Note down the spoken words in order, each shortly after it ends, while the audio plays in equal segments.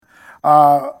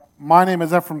My name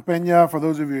is Efraim Pena. For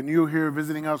those of you new here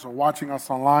visiting us or watching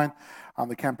us online, I'm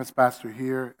the campus pastor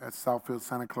here at Southfield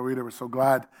Santa Clarita. We're so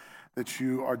glad that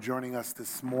you are joining us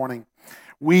this morning.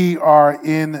 We are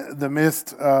in the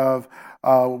midst of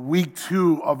week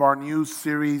 2 of our new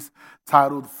series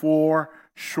titled 4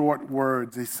 Short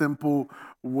Words, a simple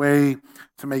way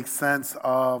to make sense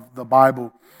of the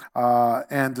Bible.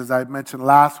 And as I mentioned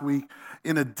last week,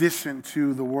 in addition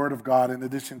to the Word of God, in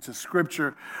addition to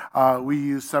Scripture, we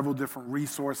use several different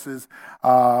resources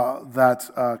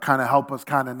that kind of help us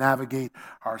kind of navigate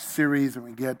our series, and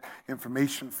we get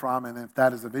information from. And if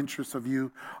that is of interest of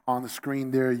you, on the screen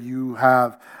there, you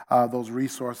have those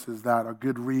resources that are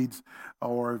good reads.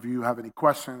 Or if you have any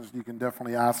questions, you can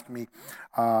definitely ask me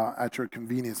at your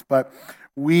convenience. But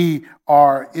we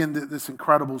are in this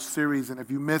incredible series, and if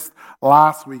you missed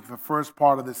last week, the first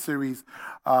part of the series,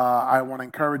 I want to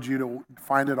encourage you to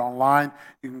find it online.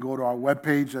 You can go to our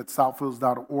webpage at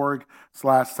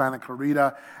southfields.org/Santa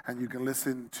Clarita, and you can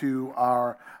listen to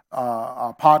our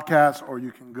podcast, or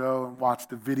you can go and watch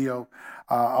the video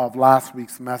of last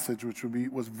week's message, which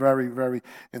was very, very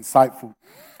insightful.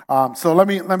 So let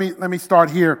me start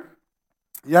here.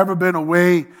 You ever been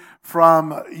away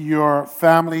from your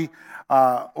family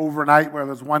overnight,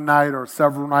 whether it's one night or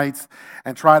several nights,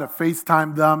 and try to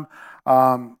FaceTime them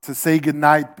to say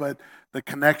goodnight, but the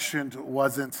connection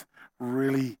wasn't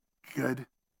really good?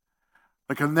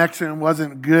 The connection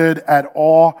wasn't good at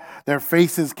all. Their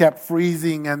faces kept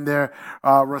freezing and their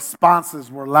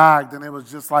responses were lagged. And it was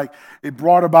just like it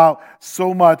brought about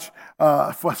so much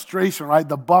frustration, right?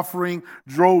 The buffering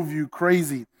drove you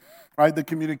crazy, right? The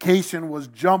communication was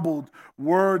jumbled.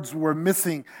 Words were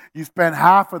missing. You spent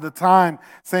half of the time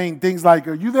saying things like,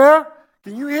 "Are you there?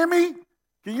 Can you hear me?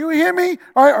 Can you hear me?"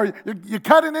 All right, or you're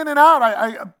cutting in and out.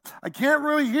 I can't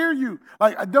really hear you.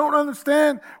 Like, I don't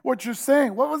understand what you're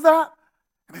saying. What was that?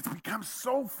 And it's become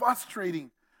so frustrating,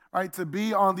 right, to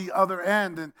be on the other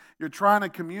end, and you're trying to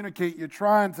communicate, you're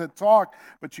trying to talk,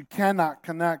 but you cannot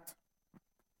connect.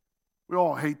 We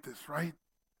all hate this, right?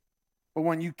 But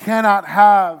when you cannot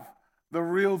have the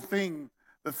real thing,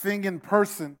 the thing in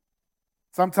person,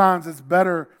 sometimes it's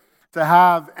better to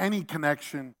have any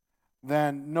connection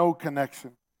than no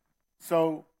connection.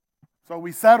 So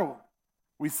we settle.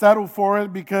 We settle for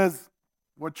it because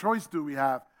what choice do we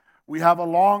have? We have a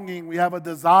longing, we have a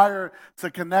desire to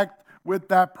connect with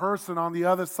that person on the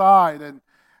other side. And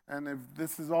if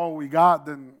this is all we got,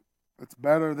 then it's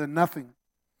better than nothing.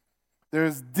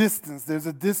 There's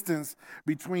a distance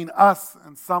between us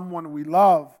and someone we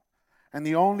love. And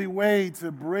the only way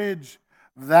to bridge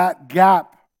that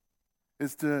gap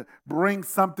is to bring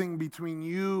something between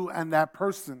you and that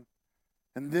person.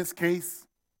 In this case,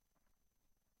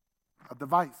 a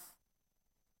device,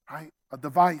 right? A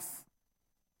device.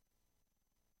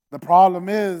 The problem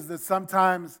is that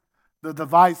sometimes the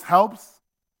device helps,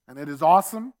 and it is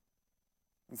awesome,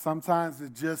 and sometimes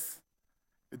it just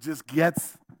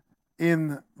gets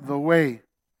in the way.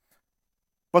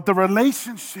 But the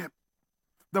relationship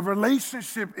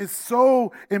is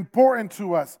so important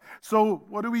to us. So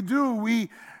what do? We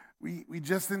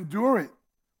just endure it.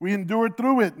 We endure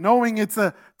through it, knowing it's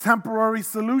a temporary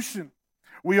solution.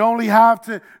 We only have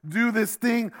to do this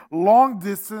thing long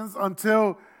distance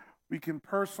until we can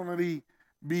personally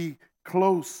be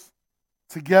close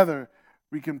together.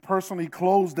 We can personally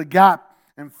close the gap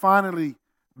and finally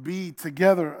be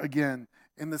together again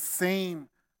in the same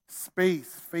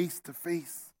space, face to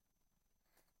face.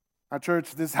 Now,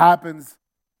 church, this happens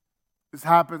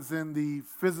in the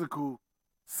physical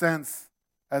sense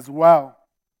as well.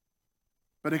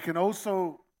 But it can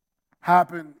also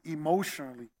happen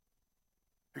emotionally.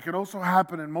 It can also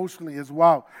happen emotionally as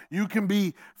well. You can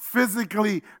be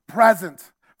physically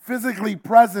present,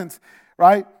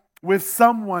 right, with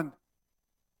someone,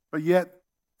 but yet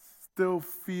still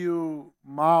feel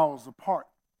miles apart.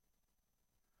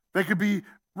 They could be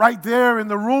right there in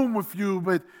the room with you,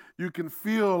 but you can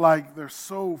feel like they're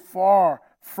so far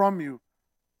from you,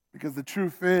 because the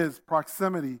truth is,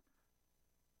 proximity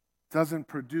doesn't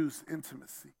produce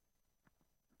intimacy.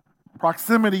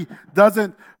 Proximity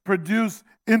doesn't produce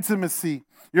intimacy.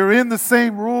 You're in the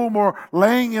same room or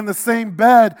laying in the same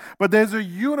bed, but there's a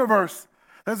universe.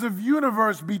 There's a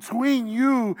universe between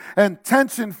you and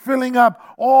tension filling up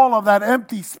all of that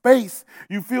empty space.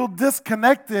 You feel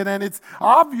disconnected, and it's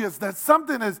obvious that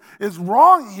something is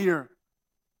wrong here.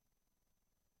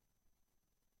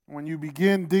 When you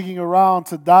begin digging around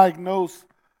to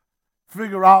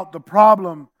figure out the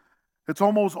problem, it's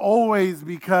almost always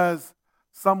because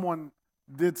someone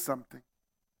did something.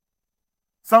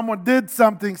 Someone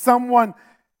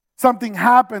Something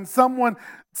happened. Someone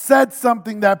said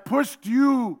something that pushed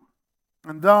you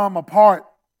and them apart.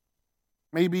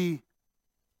 Maybe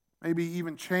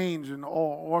even changed and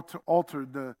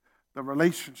altered the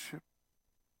relationship.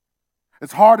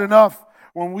 It's hard enough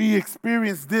when we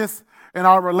experience this in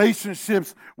our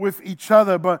relationships with each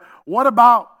other, but what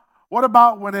about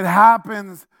when it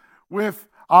happens with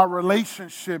our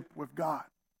relationship with God?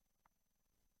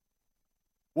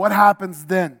 What happens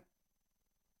then?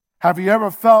 Have you ever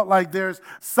felt like there's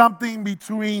something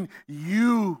between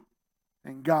you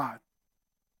and God?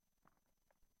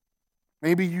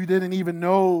 Maybe you didn't even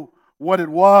know what it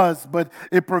was, but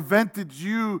it prevented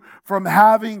you from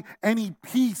having any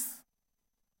peace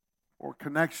or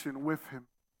connection with Him.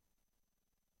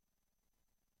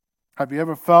 Have you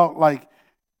ever felt like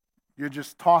you're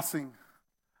just tossing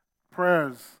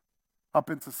prayers up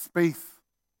into space,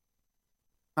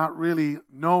 not really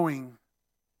knowing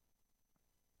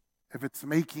if it's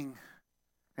making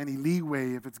any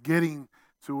leeway, if it's getting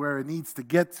to where it needs to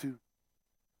get to?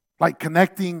 Like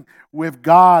connecting with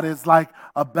God is like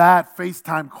a bad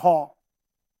FaceTime call.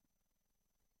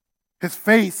 His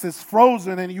face is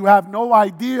frozen and you have no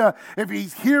idea if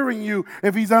He's hearing you,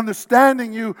 if He's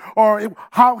understanding you, or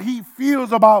how He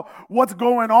feels about what's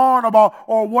going on,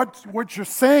 or what you're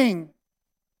saying,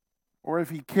 or if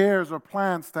He cares or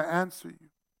plans to answer you.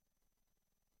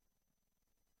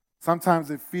 Sometimes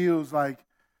it feels like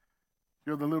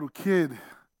you're the little kid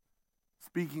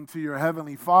speaking to your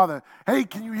Heavenly Father. Hey,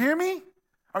 can you hear me?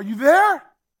 Are you there?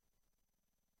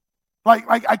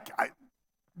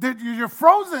 You're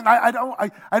frozen.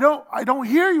 I don't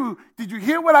hear you. Did you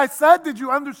hear what I said? Did you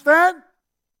understand?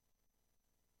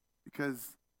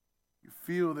 Because you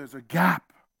feel there's a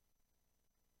gap.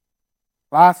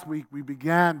 Last week we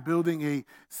began building a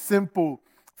simple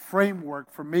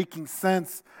framework for making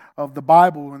sense of the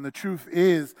Bible, and the truth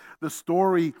is the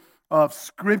story of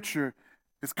Scripture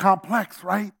is complex,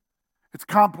 right? It's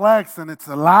complex and it's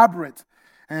elaborate,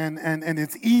 and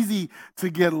it's easy to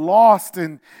get lost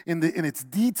in its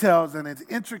details and its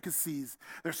intricacies.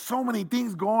 There's so many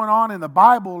things going on in the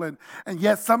Bible, and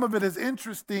yes, some of it is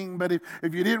interesting, but if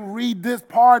you didn't read this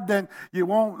part, then you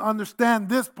won't understand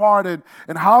this part, and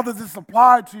how does this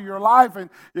apply to your life? And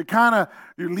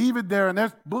you leave it there, and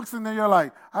there's books in there, you're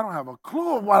like, I don't have a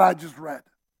clue of what I just read.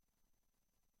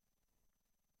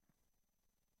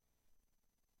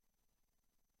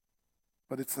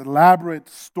 But its elaborate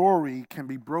story can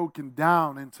be broken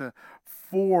down into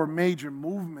 4 major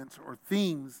movements or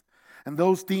themes, and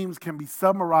those themes can be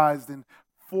summarized in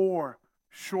 4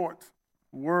 short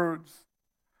words.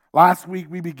 Last week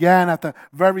we began at the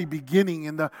very beginning.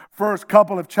 In the first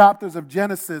couple of chapters of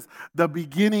Genesis, the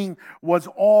beginning was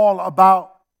all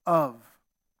about of.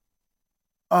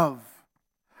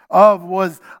 Of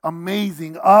was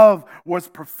amazing. Of was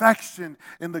perfection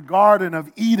in the Garden of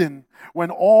Eden.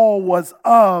 When all was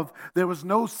of, there was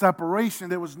no separation,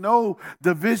 there was no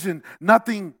division,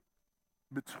 nothing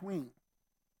between.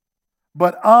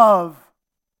 But of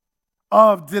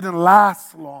didn't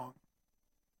last long.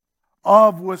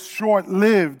 Of was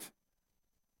short-lived.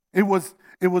 It was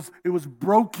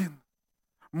broken.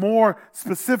 More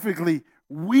specifically,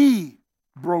 we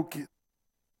broke it.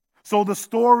 So the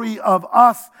story of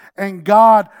us and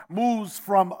God moves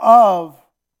from of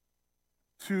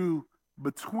to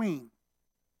between.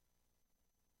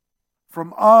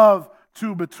 From of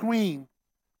to between.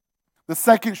 The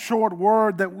second short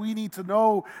word that we need to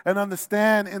know and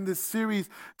understand in this series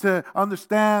to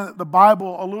understand the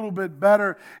Bible a little bit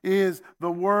better is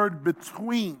the word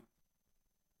between.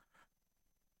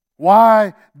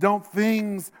 Why don't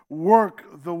things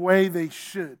work the way they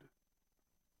should?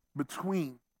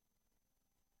 Between.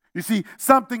 You see,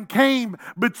 something came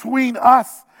between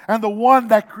us and the one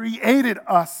that created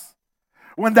us.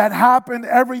 When that happened,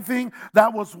 everything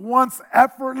that was once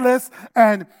effortless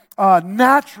and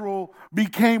natural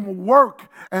became work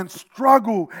and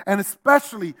struggle, and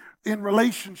especially in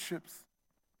relationships.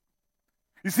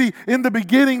 You see, in the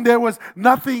beginning, there was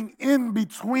nothing in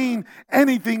between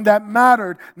anything that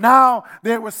mattered. Now,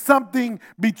 there was something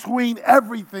between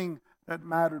everything that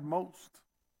mattered most.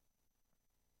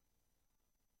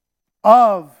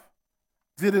 Of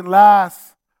didn't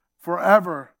last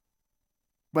forever,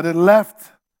 but it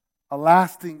left a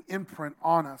lasting imprint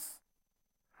on us.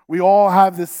 We all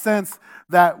have this sense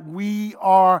that we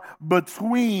are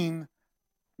between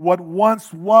what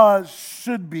once was,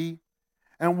 should be,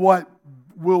 and what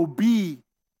will be,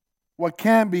 what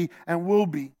can be and will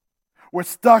be. We're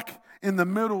stuck in the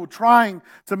middle trying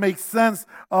to make sense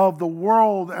of the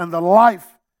world and the life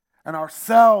and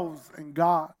ourselves and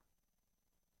God.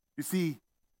 You see,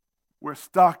 we're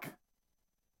stuck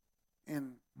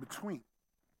in between.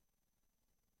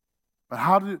 But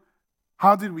how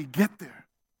did we get there?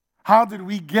 How did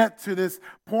we get to this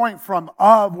point from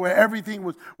of where everything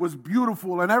was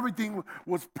beautiful and everything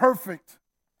was perfect?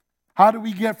 How do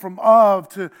we get from of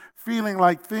to feeling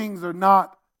like things are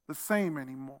not the same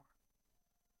anymore?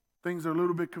 Things are a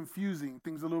little bit confusing.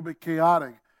 Things are a little bit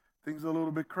chaotic. Things are a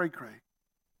little bit cray-cray.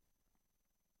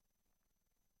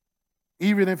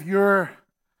 Even if you're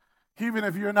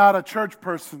not a church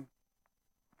person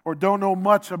or don't know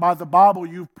much about the Bible,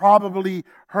 you've probably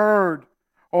heard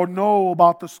or know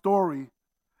about the story.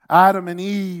 Adam and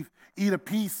Eve eat a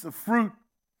piece of fruit,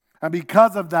 and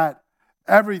because of that,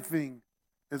 everything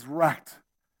is wrecked.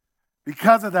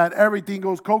 Because of that, everything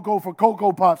goes cocoa for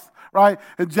Cocoa Puffs, right?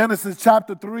 In Genesis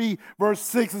chapter 3, verse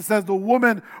 6, it says, the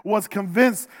woman was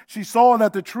convinced. She saw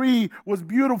that the tree was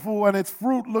beautiful and its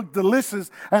fruit looked delicious,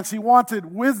 and she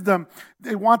wanted wisdom.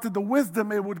 They wanted the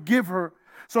wisdom it would give her.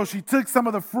 So she took some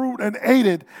of the fruit and ate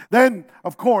it. Then,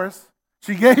 of course,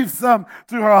 she gave some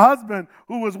to her husband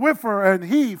who was with her, and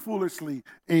he foolishly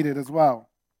ate it as well.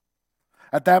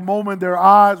 At that moment, their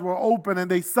eyes were open, and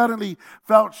they suddenly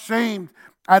felt shamed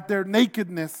at their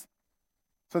nakedness.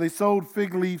 So they sewed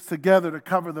fig leaves together to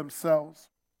cover themselves.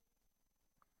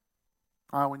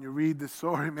 When you read this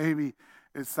story, maybe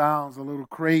it sounds a little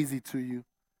crazy to you.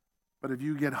 But if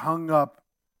you get hung up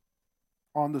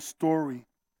on the story,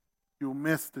 you'll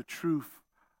miss the truth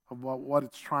of what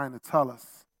it's trying to tell us.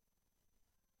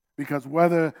 Because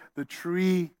whether the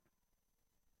tree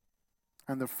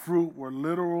and the fruit were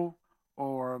literal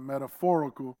or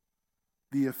metaphorical,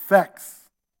 the effects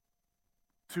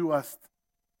to us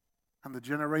and the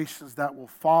generations that will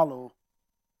follow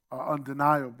are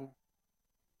undeniable.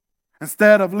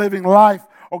 Instead of living life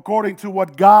according to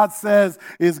what God says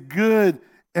is good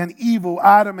and evil,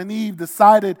 Adam and Eve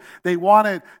decided they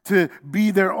wanted to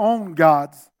be their own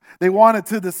gods. They wanted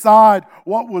to decide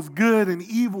what was good and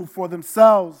evil for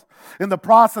themselves. In the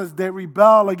process, they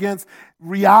rebel against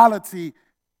reality,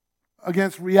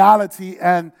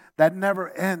 and that never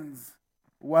ends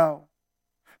well.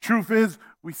 Truth is,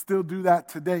 we still do that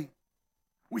today.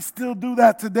 We still do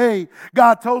that today.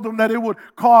 God told them that it would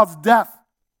cause death.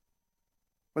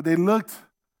 But they looked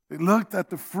at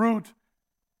the fruit,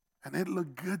 and it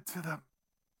looked good to them.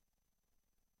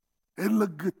 It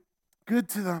looked good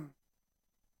to them.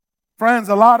 Friends,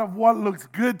 a lot of what looks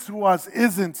good to us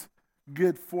isn't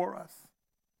good for us.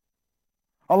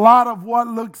 A lot of what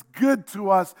looks good to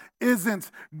us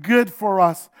isn't good for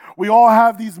us. We all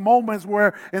have these moments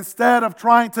where instead of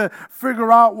trying to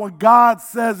figure out what God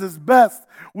says is best,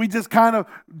 we just kind of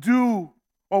do,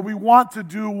 or we want to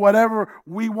do whatever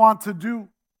we want to do.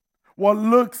 What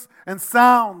looks and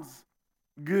sounds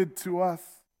good to us.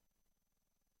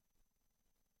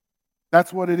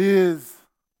 That's what it is.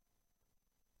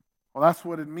 Well, that's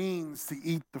what it means to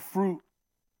eat the fruit.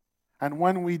 And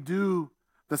when we do,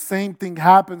 the same thing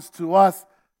happens to us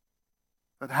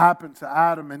that happened to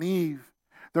Adam and Eve.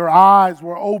 Their eyes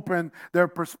were open, their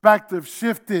perspective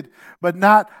shifted, but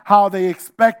not how they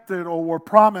expected or were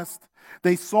promised.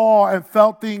 They saw and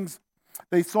felt things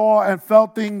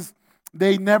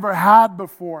they never had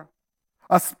before.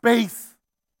 A space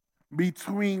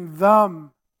between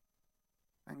them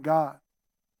and God.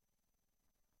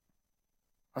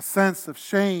 A sense of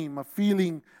shame, a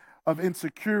feeling of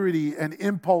insecurity, an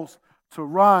impulse to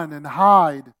run and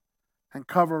hide and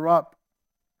cover up.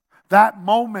 That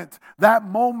moment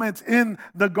in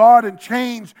the garden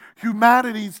changed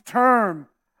humanity's term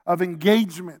of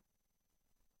engagement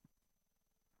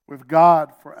with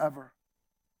God forever.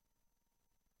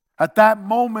 At that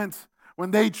moment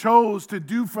when they chose to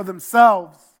do for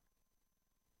themselves,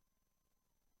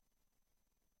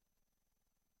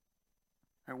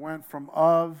 it went from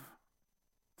of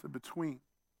to between.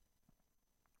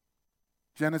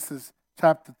 Genesis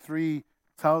chapter 3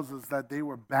 tells us that they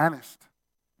were banished.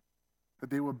 That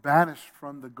they were banished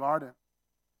from the garden.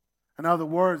 In other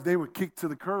words, they were kicked to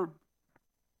the curb.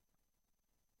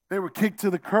 They were kicked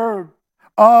to the curb.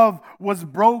 Of was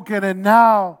broken, and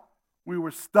now we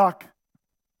were stuck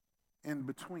in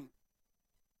between.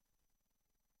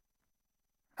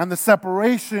 And the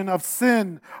separation of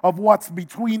sin, of what's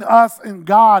between us and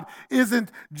God,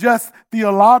 isn't just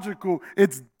theological,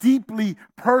 it's deeply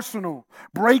personal.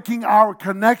 Breaking our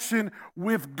connection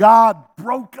with God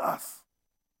broke us.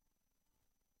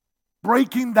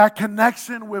 Breaking that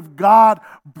connection with God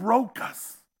broke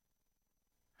us.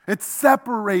 It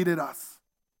separated us.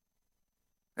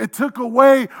 It took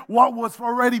away what was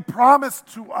already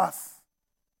promised to us.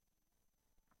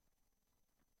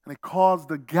 And it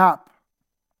caused a gap.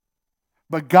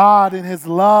 But God, in His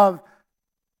love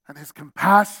and His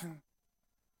compassion,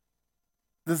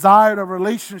 desired a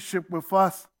relationship with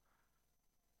us.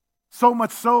 So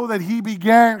much so that he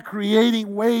began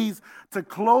creating ways to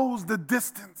close the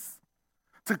distance,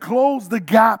 to close the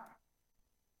gap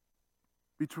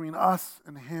between us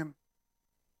and him.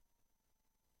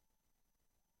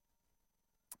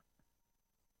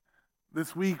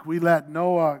 This week, we let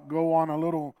Noah go on a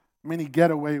little mini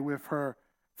getaway with her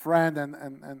friend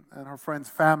and her friend's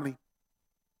family.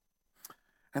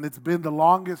 And it's been the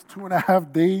longest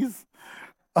 2.5 days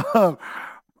of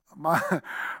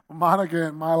Monica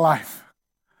in my life.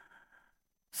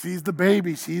 She's the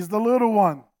baby. She's the little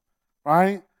one,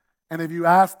 right? And if you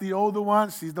ask the older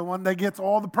one, she's the one that gets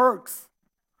all the perks.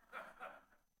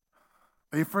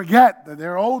 They forget that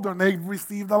they're older and they've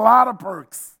received a lot of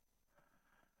perks.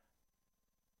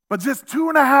 But just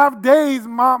 2.5 days,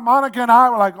 Monica and I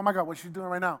were like, oh my God, what's she doing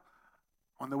right now?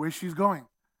 I wonder where she's going.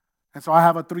 And so I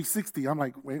have a 360. I'm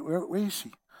like, wait, where is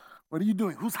she? What are you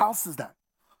doing? Whose house is that?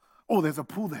 Oh, there's a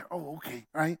pool there. Oh, okay,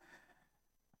 right?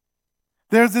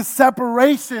 There's this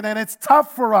separation, and it's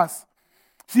tough for us.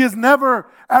 She has never,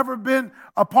 ever been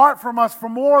apart from us for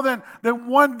more than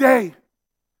one day,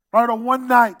 right, or one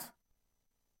night.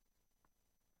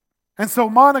 And so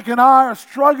Monica and I are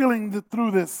struggling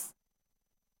through this.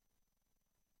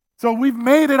 So we've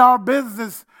made it our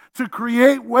business to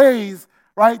create ways,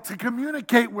 right, to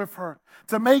communicate with her,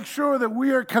 to make sure that we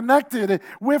are connected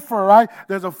with her, right?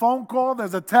 There's a phone call,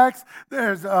 there's a text,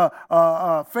 there's a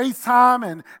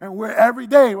FaceTime, and we're every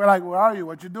day, we're like, where are you?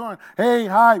 What you doing? Hey,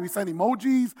 hi. We send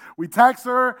emojis, we text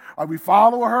her, or we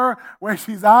follow her where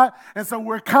she's at. And so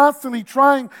we're constantly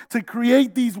trying to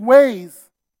create these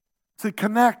ways to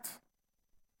connect.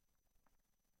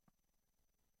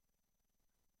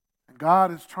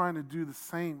 God is trying to do the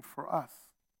same for us.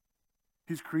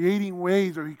 He's creating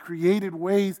ways, or he created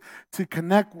ways to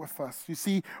connect with us. You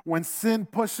see, when sin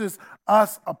pushes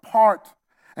us apart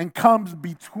and comes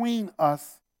between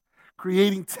us,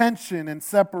 creating tension and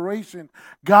separation,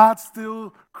 God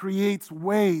still creates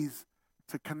ways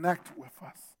to connect with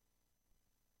us.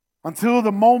 Until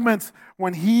the moments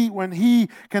when he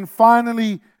can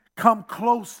finally come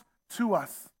close to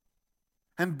us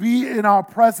and be in our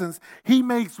presence, he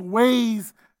makes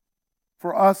ways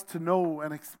for us to know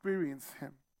and experience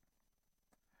him.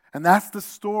 And that's the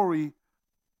story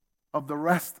of the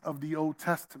rest of the Old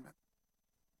Testament.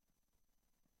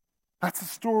 That's the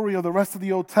story of the rest of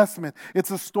the Old Testament.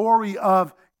 It's a story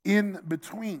of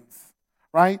in-betweens,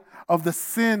 right? Of the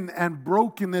sin and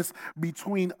brokenness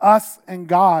between us and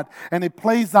God. And it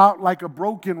plays out like a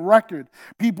broken record.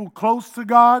 People close to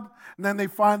God, and then they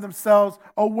find themselves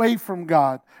away from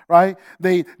God, right?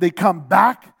 They come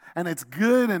back, and it's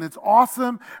good and it's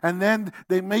awesome, and then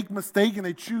they make mistakes and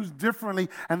they choose differently,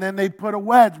 and then they put a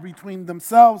wedge between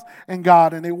themselves and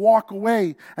God, and they walk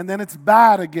away, and then it's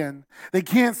bad again. They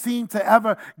can't seem to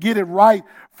ever get it right,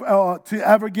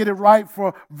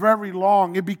 for very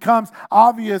long. It becomes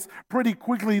obvious pretty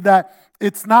quickly that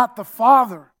it's not the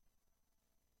Father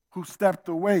who stepped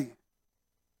away.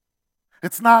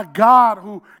 It's not God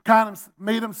who kind of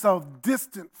made himself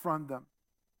distant from them.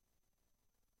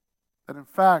 That in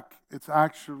fact, it's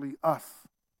actually us.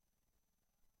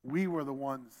 We were the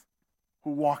ones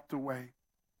who walked away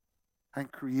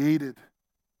and created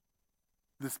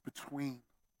this between.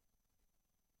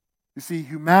 You see,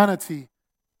 humanity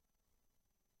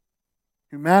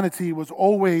was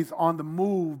always on the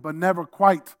move, but never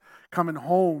quite coming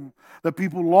home. The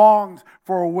people longed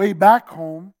for a way back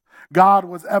home. God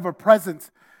was ever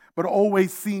present, but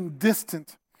always seemed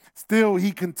distant. Still,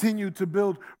 he continued to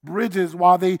build bridges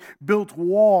while they built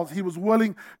walls. He was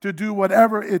willing to do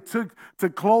whatever it took to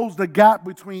close the gap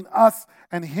between us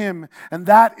and him. And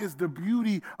that is the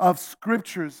beauty of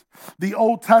scriptures. The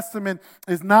Old Testament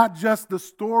is not just the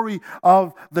story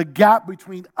of the gap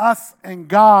between us and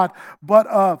God, but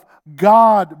of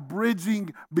God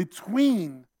bridging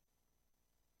between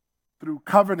through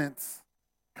covenants,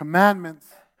 commandments,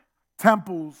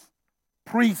 temples,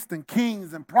 priests and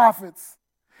kings and prophets.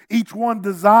 Each one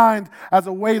designed as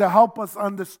a way to help us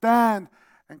understand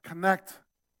and connect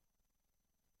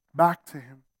back to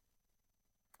him.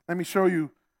 Let me show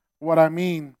you what I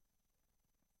mean.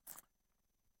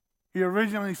 He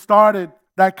originally started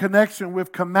that connection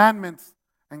with commandments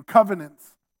and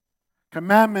covenants.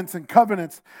 Commandments and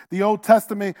covenants. The Old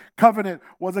Testament covenant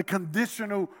was a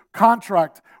conditional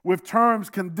contract with terms,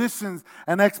 conditions,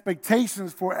 and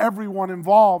expectations for everyone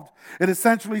involved. It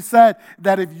essentially said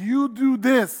that if you do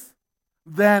this,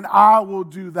 then I will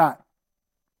do that.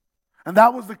 And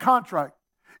that was the contract.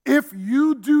 If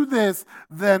you do this,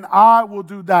 then I will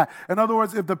do that. In other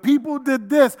words, if the people did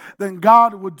this, then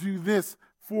God would do this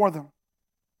for them.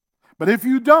 But if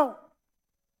you don't,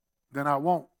 then I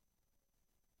won't.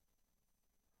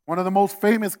 One of the most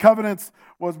famous covenants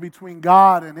was between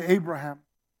God and Abraham.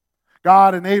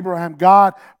 God and Abraham.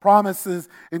 God promises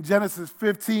in Genesis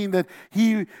 15 that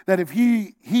if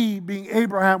he being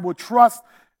Abraham would trust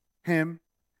him,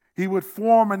 he would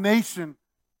form a nation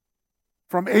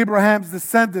from Abraham's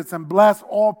descendants and bless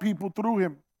all people through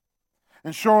him.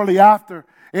 And shortly after,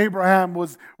 Abraham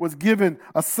was given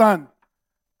a son.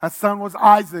 That son was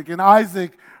Isaac, and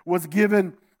Isaac was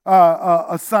given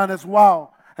a son as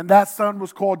well. And that son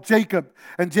was called Jacob.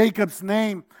 And Jacob's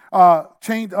name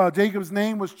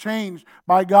was changed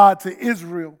by God to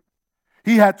Israel.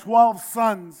 He had 12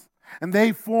 sons, and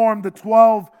they formed the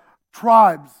 12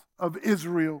 tribes of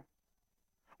Israel,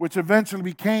 which eventually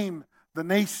became the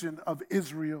nation of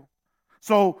Israel.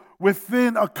 So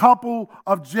within a couple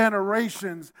of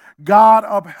generations, God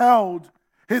upheld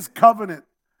his covenant,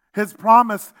 his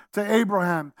promise to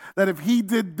Abraham, that if he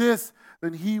did this,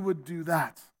 then he would do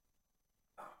that.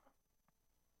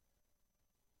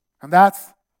 And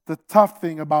that's the tough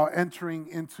thing about entering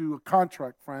into a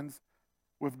contract, friends,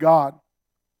 with God.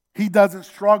 He doesn't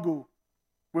struggle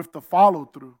with the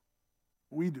follow-through.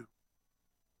 We do.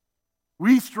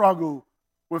 We struggle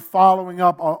with following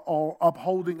up or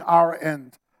upholding our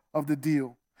end of the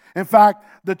deal. In fact,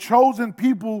 the chosen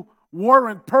people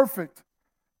weren't perfect,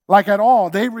 like at all.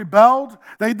 They rebelled,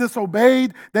 they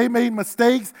disobeyed, they made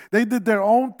mistakes, they did their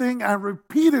own thing and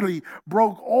repeatedly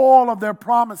broke all of their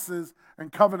promises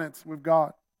and covenants with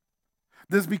God.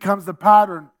 This becomes the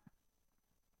pattern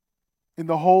in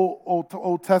the whole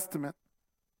Old Testament.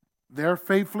 They're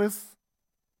faithless,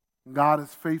 God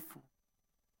is faithful.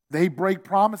 They break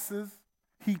promises,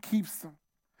 he keeps them.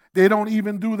 They don't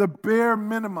even do the bare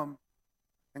minimum,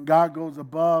 and God goes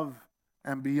above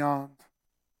and beyond.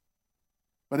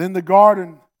 But in the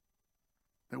garden,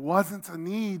 there wasn't a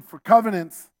need for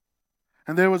covenants,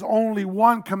 and there was only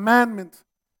one commandment,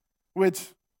 which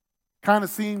kind of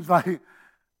seems like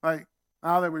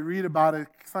now that we read about it,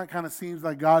 it kind of seems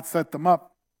like God set them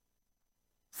up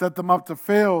to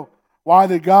fail. Why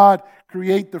did God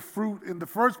create the fruit in the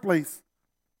first place?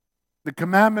 The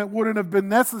commandment wouldn't have been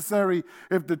necessary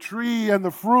if the tree and the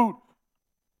fruit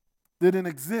didn't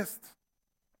exist.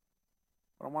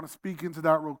 But I want to speak into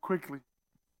that real quickly.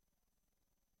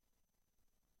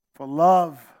 For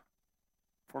love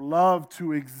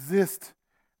to exist,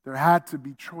 there had to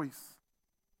be choice.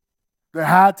 There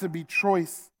had to be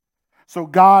choice. So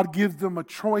God gives them a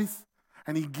choice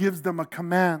and he gives them a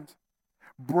command.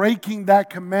 Breaking that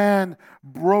command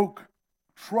broke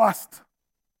trust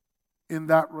in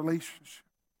that relationship.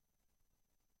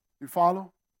 You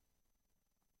follow?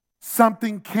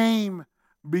 Something came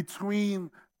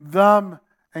between them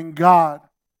and God.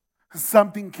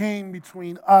 Something came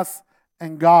between us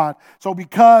and God. So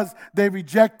because they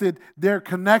rejected their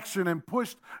connection and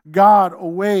pushed God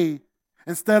away,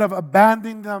 instead of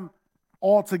abandoning them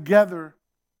altogether,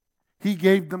 he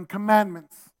gave them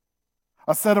commandments,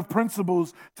 a set of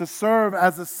principles to serve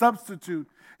as a substitute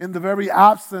in the very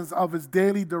absence of his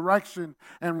daily direction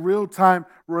and real-time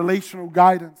relational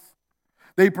guidance.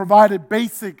 They provided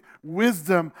basic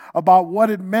wisdom about what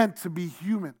it meant to be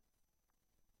human,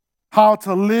 how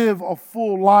to live a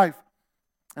full life,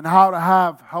 and how to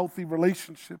have healthy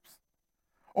relationships.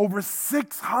 Over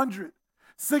 600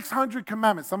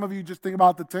 commandments. Some of you just think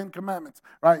about the 10 commandments,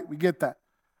 right? We get that.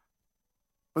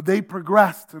 But they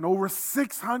progressed, and over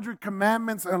 600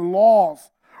 commandments and laws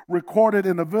recorded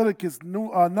in Leviticus,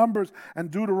 Numbers,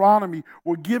 and Deuteronomy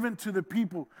were given to the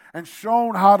people and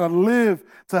shown how to live,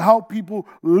 to help people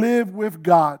live with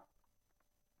God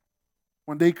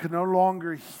when they could no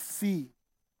longer see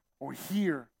or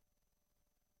hear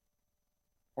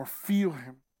or feel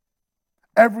him.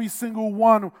 Every single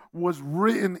one was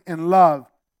written in love.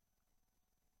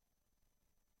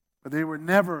 But they were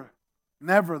never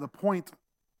the point.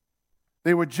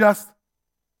 They were just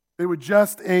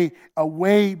a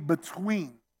way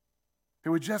between. They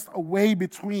were just a way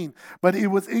between. But it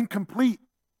was incomplete.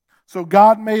 So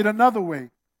God made another way.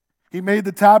 He made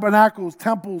the tabernacles,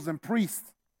 temples, and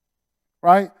priests.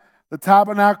 Right? The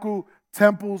tabernacle,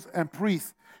 temples, and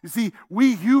priests. You see,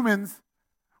 we humans,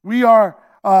 we are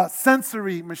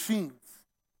sensory machines.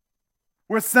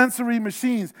 We're sensory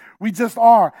machines. We just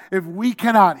are. If we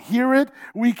cannot hear it,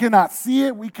 we cannot see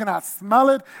it, we cannot smell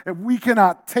it, if we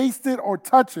cannot taste it or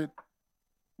touch it,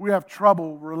 we have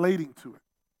trouble relating to it.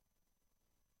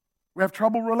 We have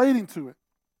trouble relating to it.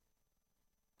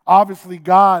 Obviously,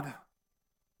 God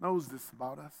knows this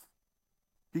about us.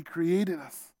 He created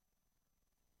us.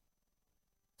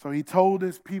 So he told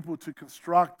his people to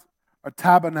construct a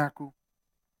tabernacle,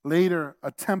 later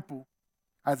a temple.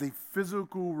 as a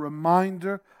physical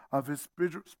reminder of his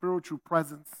spiritual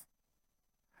presence.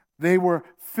 They were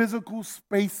physical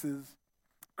spaces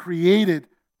created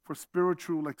for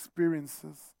spiritual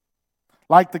experiences.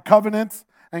 Like the covenants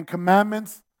and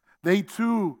commandments, they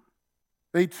too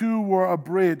were a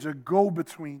bridge, a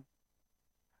go-between.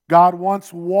 God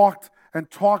once walked and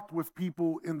talked with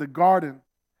people in the garden.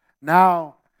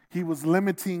 Now he was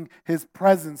limiting his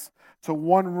presence to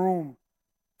one room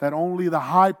that only the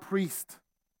high priest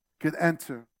could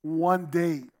enter one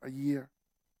day a year.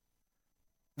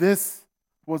 This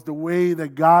was the way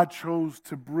that God chose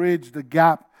to bridge the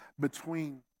gap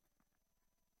between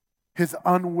his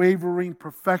unwavering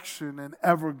perfection and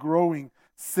ever-growing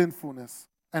sinfulness,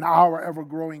 and our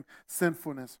ever-growing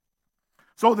sinfulness.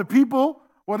 So the people,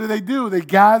 what do? They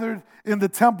gathered in the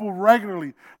temple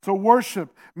regularly to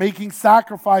worship, making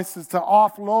sacrifices to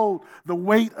offload the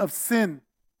weight of sin.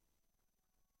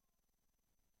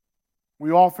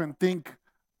 We often think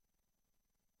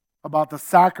about the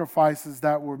sacrifices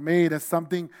that were made as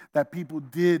something that people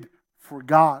did for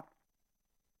God.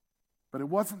 But it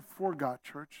wasn't for God,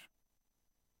 church.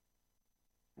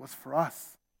 It was for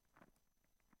us.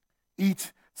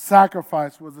 Each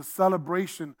sacrifice was a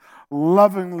celebration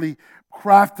lovingly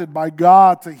crafted by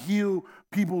God to heal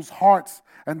people's hearts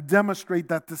and demonstrate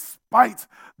that despite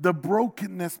the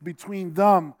brokenness between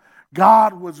them,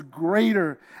 God was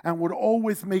greater and would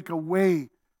always make a way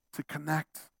to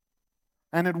connect.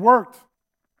 And it worked.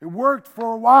 It worked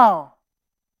for a while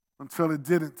until it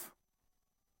didn't.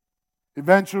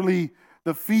 Eventually,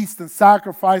 the feast and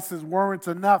sacrifices weren't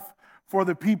enough for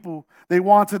the people. They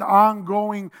wanted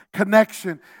ongoing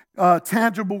connection,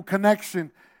 tangible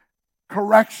connection,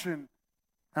 correction,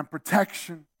 and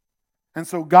protection. And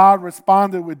so God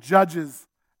responded with judges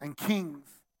and kings.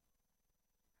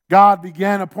 God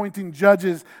began appointing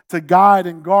judges to guide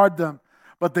and guard them.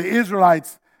 But the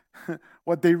Israelites,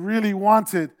 what they really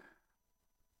wanted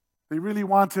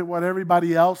what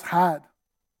everybody else had.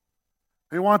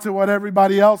 They wanted what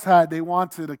everybody else had. They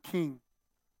wanted a king.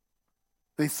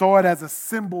 They saw it as a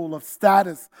symbol of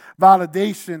status,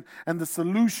 validation, and the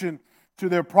solution to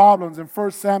their problems. In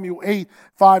 1 Samuel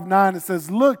 8:5-9, it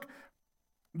says, "Look,"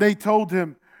 they told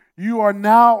him, "you are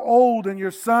now old and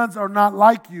your sons are not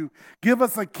like you. Give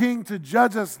us a king to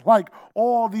judge us like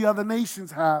all the other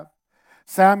nations have."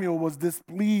 Samuel was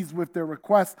displeased with their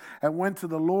request and went to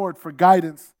the Lord for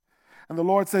guidance. And the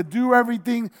Lord said, "Do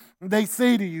everything they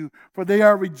say to you, for they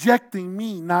are rejecting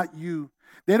me, not you.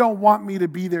 They don't want me to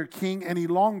be their king any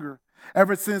longer.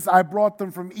 Ever since I brought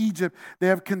them from Egypt, they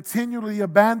have continually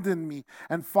abandoned me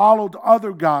and followed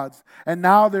other gods, and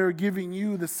now they're giving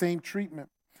you the same treatment."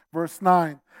 Verse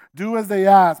 9, "Do as they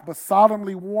ask, but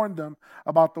solemnly warn them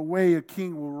about the way a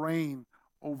king will reign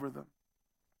over them."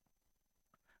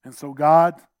 And so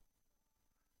God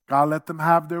let them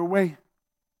have their way.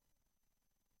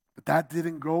 But that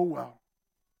didn't go well.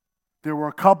 There were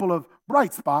a couple of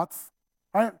bright spots,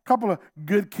 right? A couple of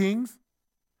good kings.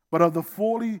 But of the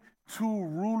 42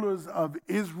 rulers of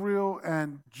Israel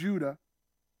and Judah,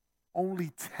 only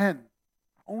 10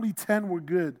 were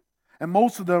good. And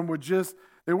most of them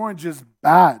they weren't just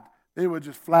bad. They were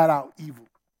just flat out evil.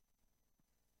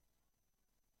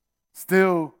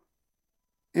 Still,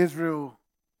 Israel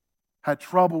had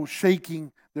trouble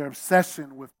shaking their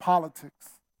obsession with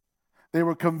politics. They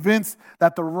were convinced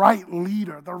that the right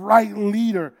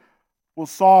leader will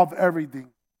solve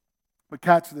everything. But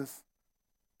catch this.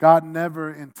 God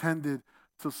never intended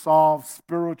to solve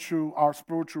our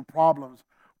spiritual problems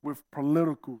with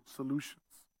political solutions.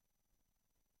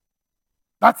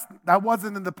 That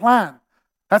wasn't in the plan.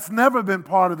 That's never been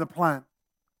part of the plan.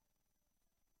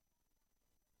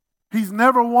 He's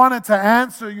never wanted to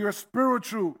answer your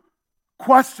spiritual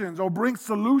questions or bring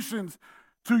solutions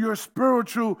to your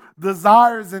spiritual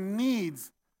desires and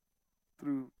needs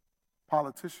through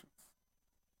politicians.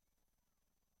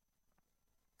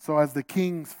 So as the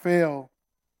kings fail,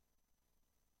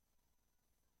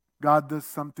 God does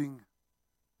something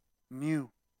new.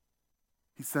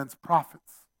 He sends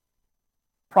prophets.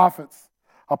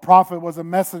 A prophet was a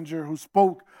messenger who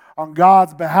spoke on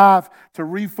God's behalf to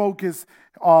refocus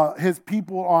his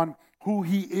people on who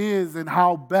he is and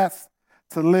how best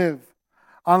to live.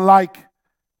 Unlike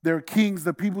their kings,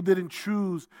 the people didn't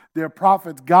choose their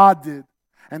prophets. God did.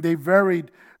 And they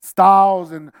varied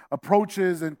styles and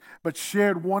approaches, but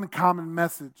shared one common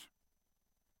message.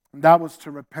 And that was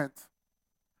to repent.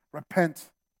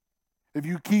 Repent. If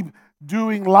you keep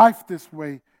doing life this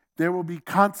way, there will be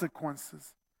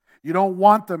consequences. You don't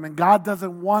want them, and God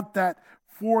doesn't want that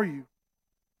for you.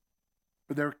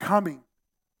 But they're coming.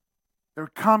 They're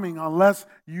coming unless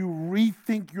you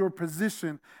rethink your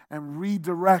position and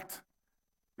redirect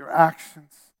your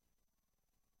actions.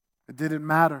 It didn't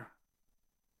matter.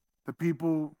 The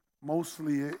people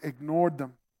mostly ignored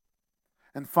them.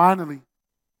 And finally,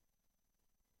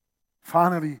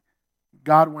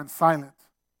 God went silent.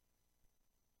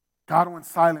 God went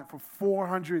silent for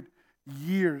 400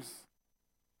 years.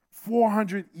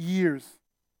 400 years,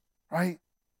 right?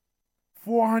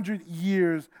 400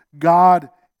 years, God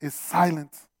is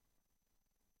silent.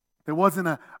 There wasn't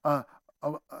a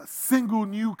single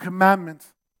new commandment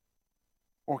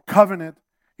or covenant.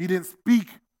 He didn't speak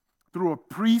through a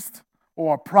priest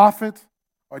or a prophet,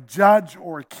 a judge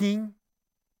or a king.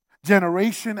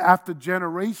 Generation after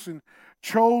generation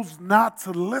chose not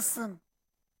to listen.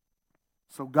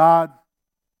 So God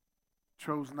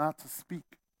chose not to speak.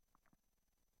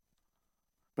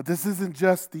 But this isn't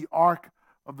just the arc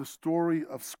of the story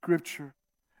of Scripture.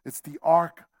 It's the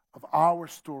arc of our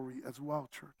story as well,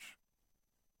 church.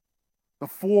 The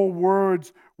 4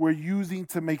 words we're using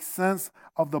to make sense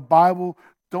of the Bible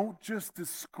don't just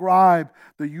describe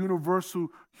the universal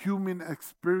human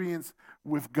experience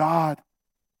with God,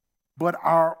 but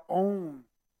our own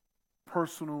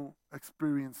personal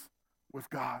experience with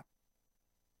God.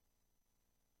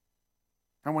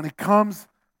 And when it comes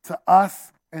to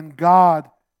us and God,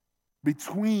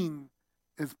 between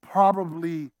is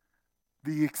probably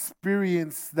the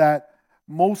experience that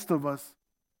most of us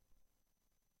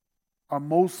are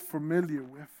most familiar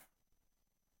with.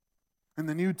 In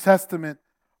the New Testament,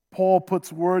 Paul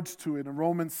puts words to it. In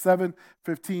Romans 7,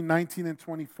 15, 19, and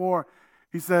 24,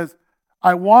 he says,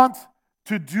 I want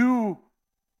to do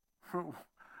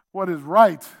what is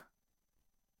right,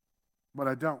 but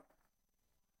I don't.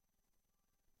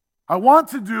 I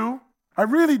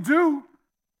really do.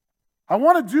 I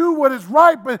want to do what is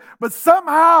right, but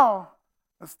somehow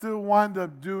I still wind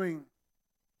up doing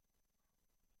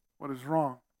what is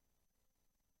wrong.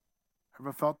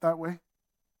 Ever felt that way? I'm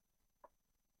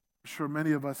sure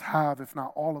many of us have, if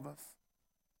not all of us.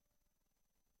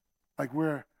 Like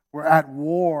we're at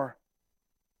war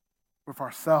with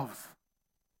ourselves.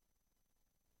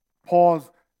 Paul's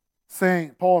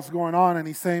going on and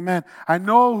he's saying, man, I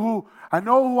know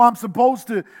who I'm supposed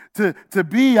to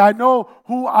be. I know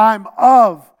who I'm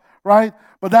of, right?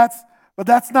 But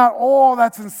that's not all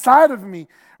that's inside of me,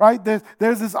 right?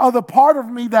 There's this other part of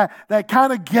me that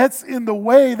kind of gets in the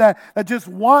way, that just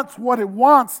wants what it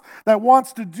wants, that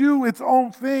wants to do its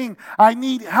own thing. I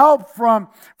need help from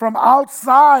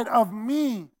outside of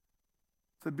me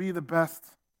to be the best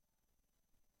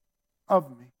of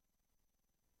me.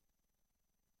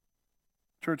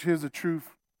 Church, here's the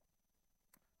truth.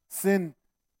 Sin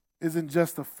isn't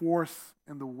just a force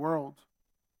in the world.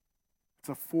 It's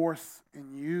a force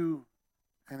in you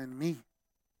and in me.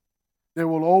 There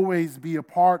will always be a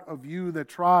part of you that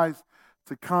tries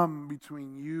to come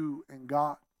between you and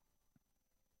God.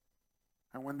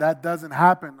 And when that doesn't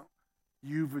happen,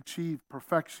 you've achieved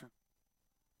perfection.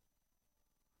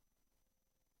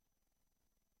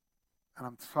 And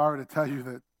I'm sorry to tell you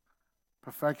that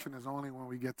perfection is only when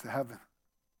we get to heaven.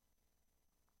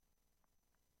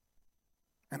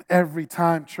 And every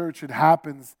time, church, it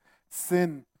happens,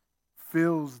 sin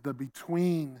fills the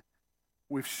between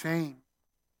with shame.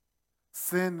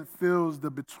 Sin fills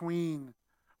the between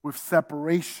with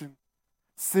separation.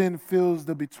 Sin fills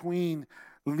the between,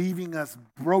 leaving us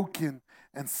broken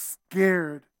and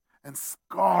scared and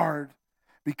scarred,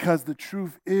 because the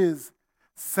truth is,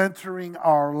 centering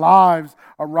our lives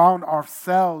around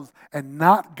ourselves and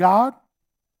not God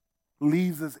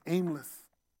leaves us aimless,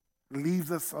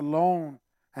 leaves us alone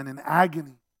and in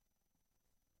agony.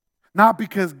 Not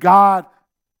because God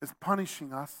is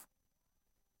punishing us.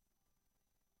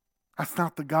 That's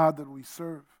not the God that we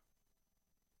serve.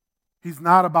 He's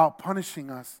not about punishing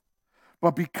us,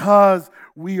 but because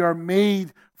we are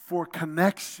made for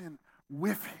connection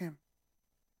with Him.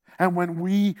 And when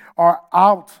we are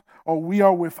out or we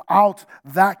are without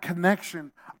that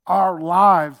connection, our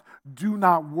lives do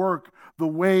not work the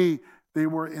way they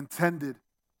were intended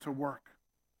to work.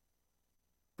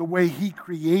 The way He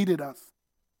created us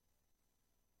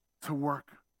to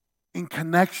work, in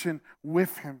connection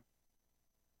with Him.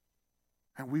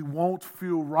 And we won't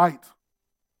feel right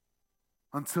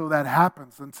until that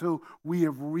happens, until we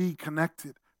have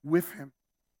reconnected with Him.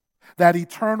 That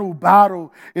eternal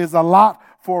battle is a lot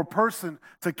for a person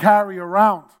to carry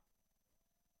around.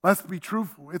 Let's be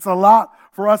truthful. It's a lot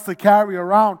for us to carry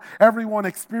around. Everyone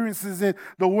experiences it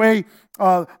the way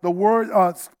the word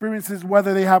experiences,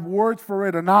 whether they have words for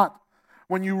it or not.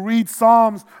 When you read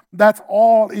Psalms, that's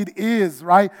all it is,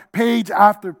 right? Page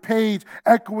after page,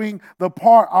 echoing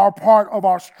our part of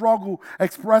our struggle,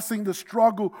 expressing the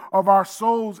struggle of our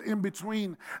souls in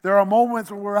between. There are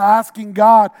moments when we're asking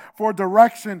God for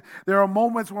direction. There are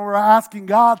moments when we're asking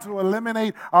God to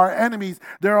eliminate our enemies.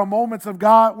 There are moments of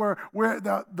God where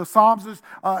the Psalms is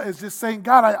just saying,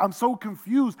 God, I'm so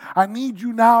confused. I need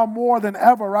you now more than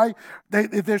ever, right?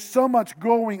 There's so much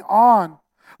going on.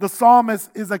 The psalm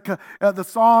is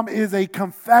a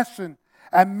confession,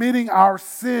 admitting our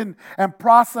sin and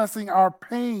processing our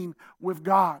pain with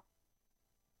God.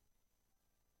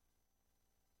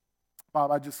 Bob,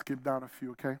 I just skipped down a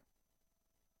few, okay?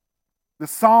 The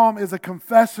psalm is a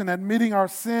confession, admitting our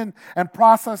sin and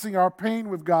processing our pain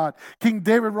with God. King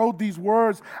David wrote these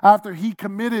words after he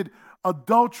committed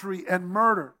adultery and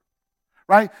murder.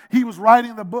 Right? He was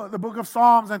writing the book of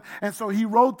Psalms, and so he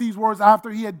wrote these words after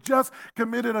he had just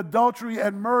committed adultery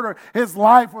and murder. His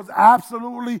life was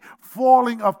absolutely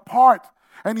falling apart.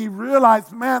 And he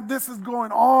realized, man, this is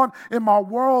going on in my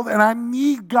world, and I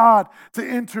need God to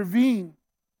intervene.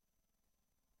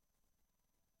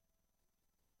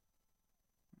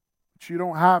 But you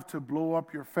don't have to blow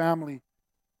up your family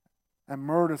and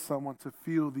murder someone to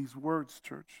feel these words,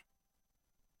 church.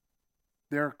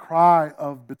 They're a cry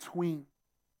of between.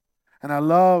 And I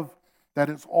love that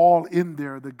it's all in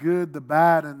there, the good, the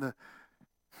bad, and the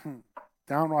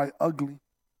downright ugly.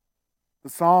 The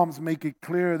Psalms make it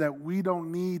clear that we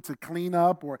don't need to clean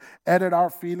up or edit our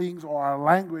feelings or our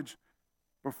language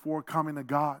before coming to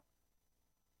God.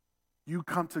 You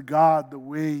come to God the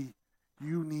way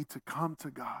you need to come to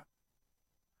God.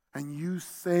 And you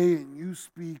say and you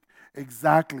speak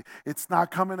exactly. It's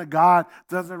not coming to God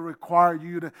doesn't require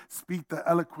you to speak the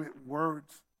eloquent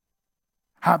words.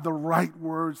 Have the right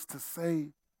words to say,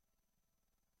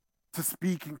 to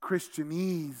speak in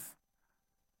Christianese.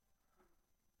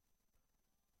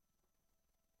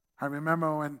 I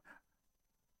remember when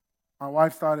my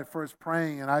wife started first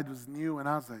praying and I just knew, and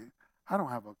I was like, I don't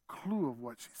have a clue of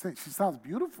what she's saying. She sounds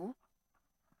beautiful,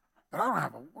 but I don't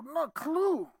have no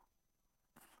clue.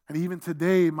 And even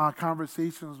today, my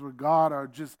conversations with God are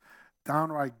just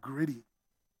downright gritty.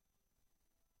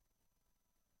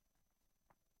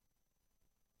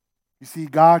 You see,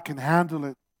 God can handle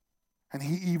it, and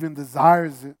He even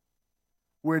desires it.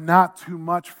 We're not too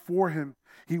much for Him.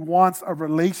 He wants a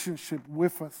relationship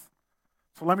with us.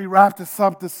 So let me wrap this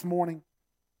up this morning.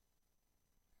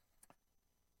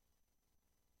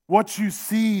 What you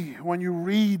see when you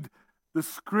read the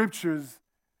scriptures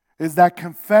is that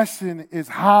confession is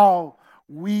how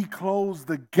we close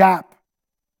the gap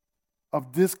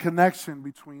of disconnection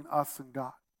between us and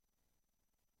God.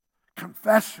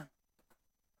 Confession.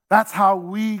 That's how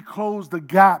we close the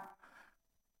gap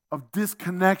of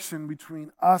disconnection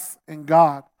between us and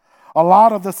God. A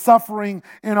lot of the suffering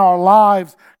in our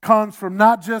lives comes from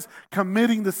not just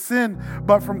committing the sin,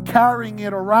 but from carrying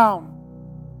it around.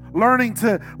 Learning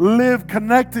to live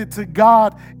connected to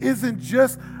God isn't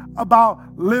just about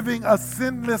living a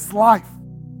sinless life,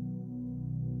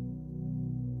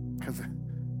 because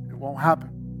it won't happen.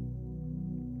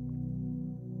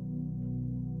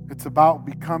 It's about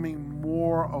becoming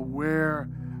more aware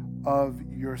of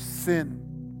your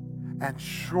sin and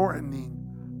shortening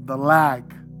the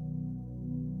lag.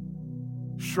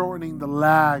 Shortening the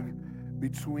lag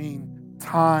between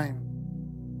time,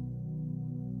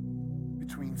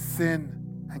 between sin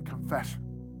and confession.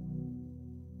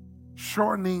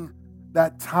 Shortening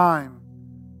that time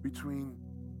between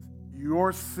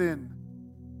your sin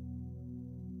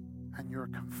and your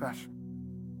confession.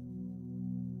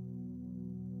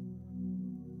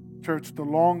 Church, the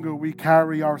longer we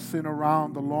carry our sin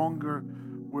around, the longer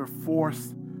we're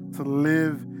forced to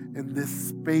live in this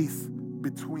space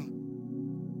between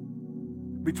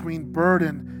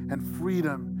burden and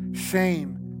freedom,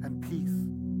 shame and peace.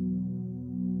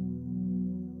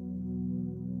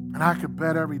 And I could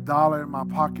bet every dollar in my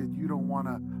pocket you don't want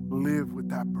to live with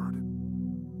that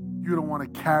burden. You don't want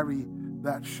to carry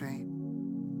that shame.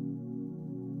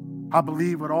 I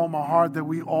believe with all my heart that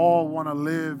we all want to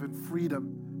live in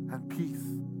freedom and peace.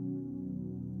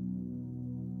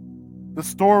 The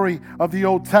story of the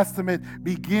Old Testament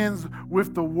begins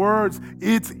with the words,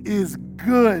 "It is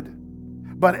good,"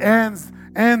 but ends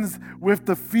with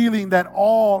the feeling that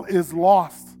all is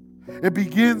lost. It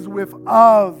begins with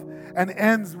 "of" and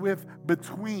ends with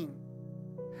 "between."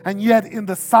 And yet in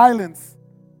the silence,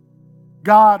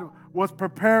 God was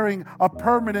preparing a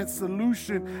permanent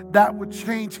solution that would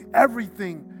change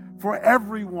everything for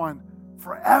everyone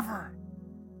forever.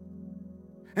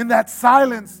 In that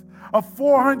silence, of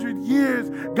 400 years,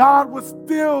 God was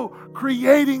still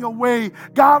creating a way.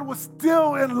 God was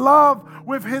still in love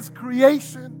with his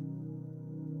creation.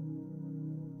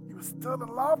 He was still in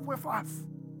love with us.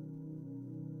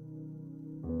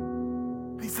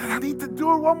 He said, I need to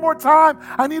do it one more time.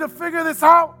 I need to figure this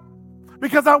out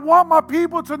because I want my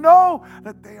people to know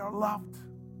that they are loved.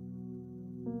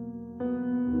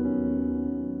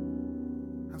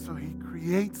 And so he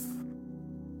creates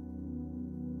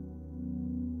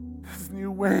this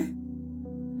new way.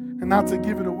 And not to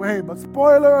give it away, but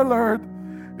spoiler alert,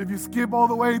 if you skip all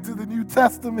the way to the New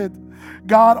Testament,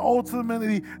 God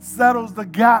ultimately settles the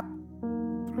gap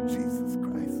through Jesus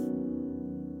Christ.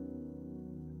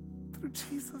 Through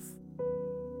Jesus.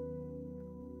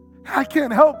 I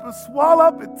can't help but swallow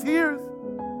up in tears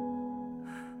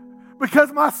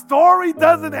because my story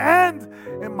doesn't end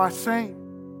in my shame.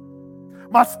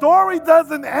 My story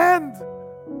doesn't end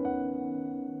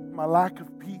in my lack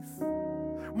of peace.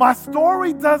 My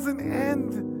story doesn't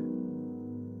end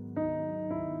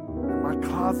in my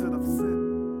closet of sin.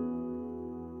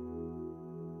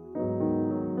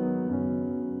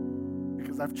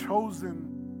 Because I've chosen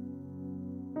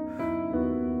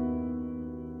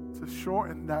to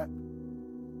shorten that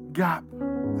gap,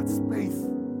 that space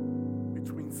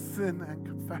between sin and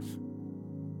confession.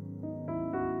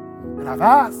 And I've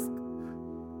asked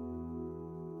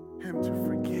him to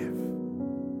forgive.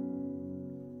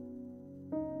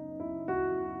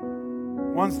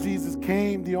 Once Jesus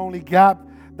came, the only gap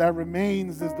that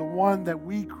remains is the one that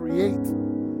we create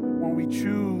when we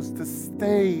choose to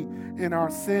stay in our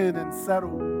sin and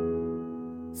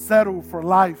settle for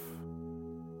life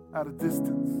at a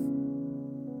distance.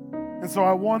 And so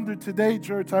I wonder today,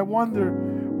 church, I wonder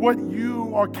what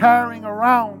you are carrying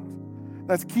around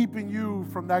that's keeping you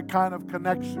from that kind of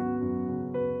connection.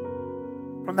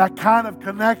 From that kind of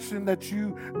connection that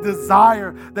you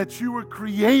desire, that you were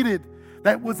created,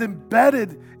 that was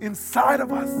embedded inside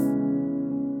of us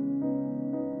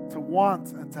to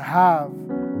want and to have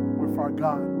with our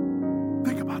God.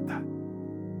 Think about that.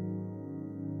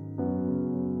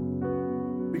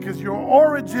 Because your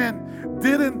origin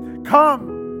didn't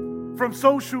come from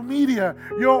social media.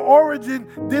 Your origin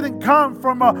didn't come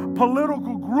from a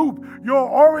political group. Your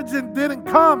origin didn't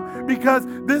come because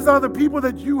these are the people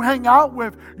that you hang out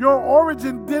with. Your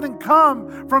origin didn't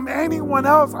come from anyone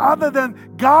else other than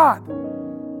God.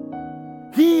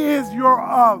 He is your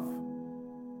of.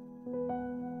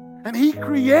 And he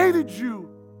created you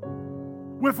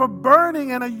with a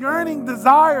burning and a yearning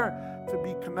desire to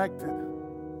be connected to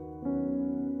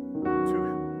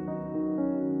him.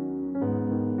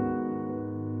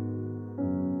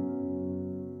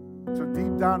 So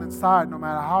deep down inside, no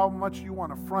matter how much you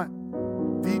want to front,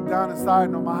 deep down inside,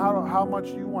 no matter how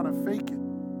much you want to fake it,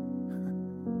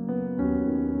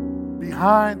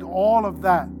 behind all of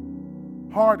that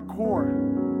hardcore,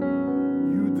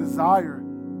 you desire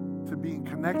to be in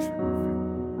connection with him.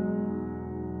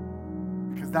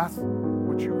 Because that's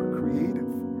what you were created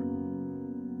for.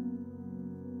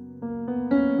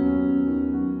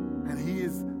 And he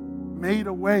has made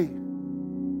a way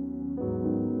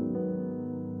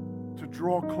to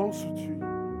draw closer to you.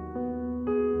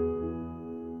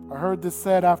 I heard this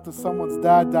said after someone's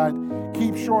dad died,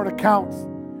 keep short accounts.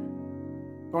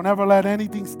 Don't ever let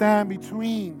anything stand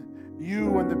between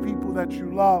you and the people that you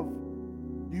love.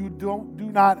 You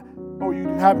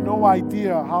have no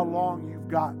idea how long you've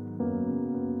got.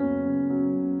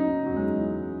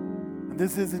 And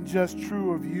this isn't just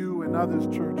true of you and others,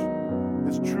 church.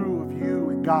 It's true of you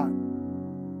and God.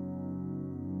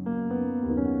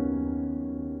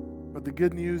 But the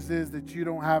good news is that you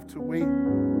don't have to wait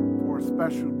for a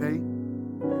special day.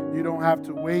 You don't have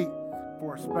to wait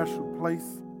for a special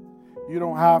place. You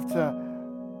don't have to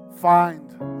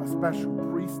find a special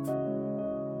priest.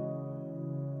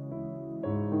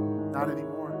 Not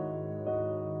anymore.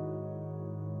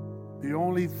 The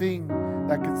only thing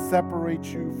that can separate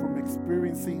you from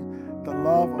experiencing the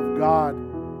love of God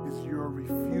is your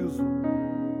refusal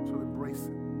to embrace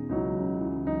it.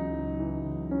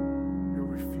 Your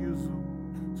refusal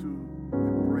to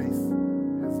embrace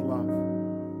his love.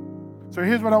 So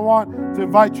here's what I want to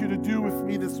invite you to do with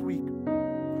me this week.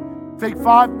 Take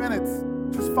 5 minutes,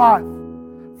 just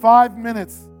 5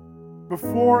 minutes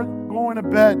before going to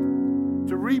bed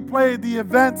to replay the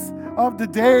events of the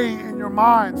day in your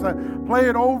minds. Play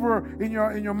it over in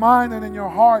your mind and in your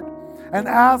heart and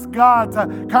ask God to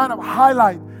kind of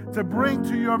highlight, to bring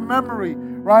to your memory,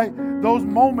 right, those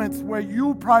moments where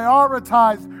you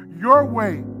prioritize your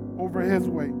way over his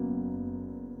way.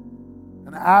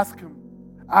 And ask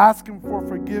him for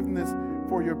forgiveness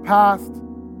for your past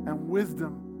and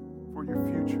wisdom for your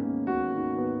future.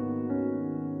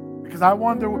 Because I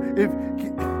wonder if,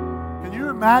 can you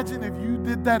imagine if you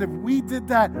did that, if we did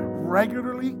that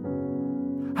regularly,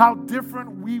 how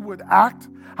different we would act,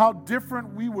 how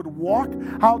different we would walk,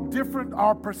 how different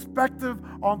our perspective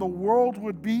on the world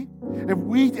would be if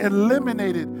we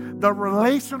eliminated the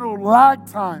relational lag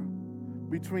time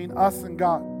between us and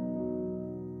God.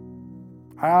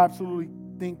 I absolutely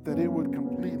think that it would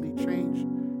completely change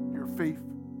your faith,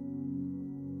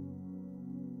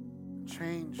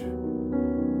 change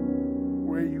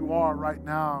where you are right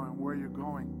now and where you're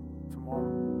going tomorrow.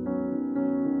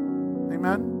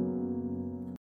 Amen?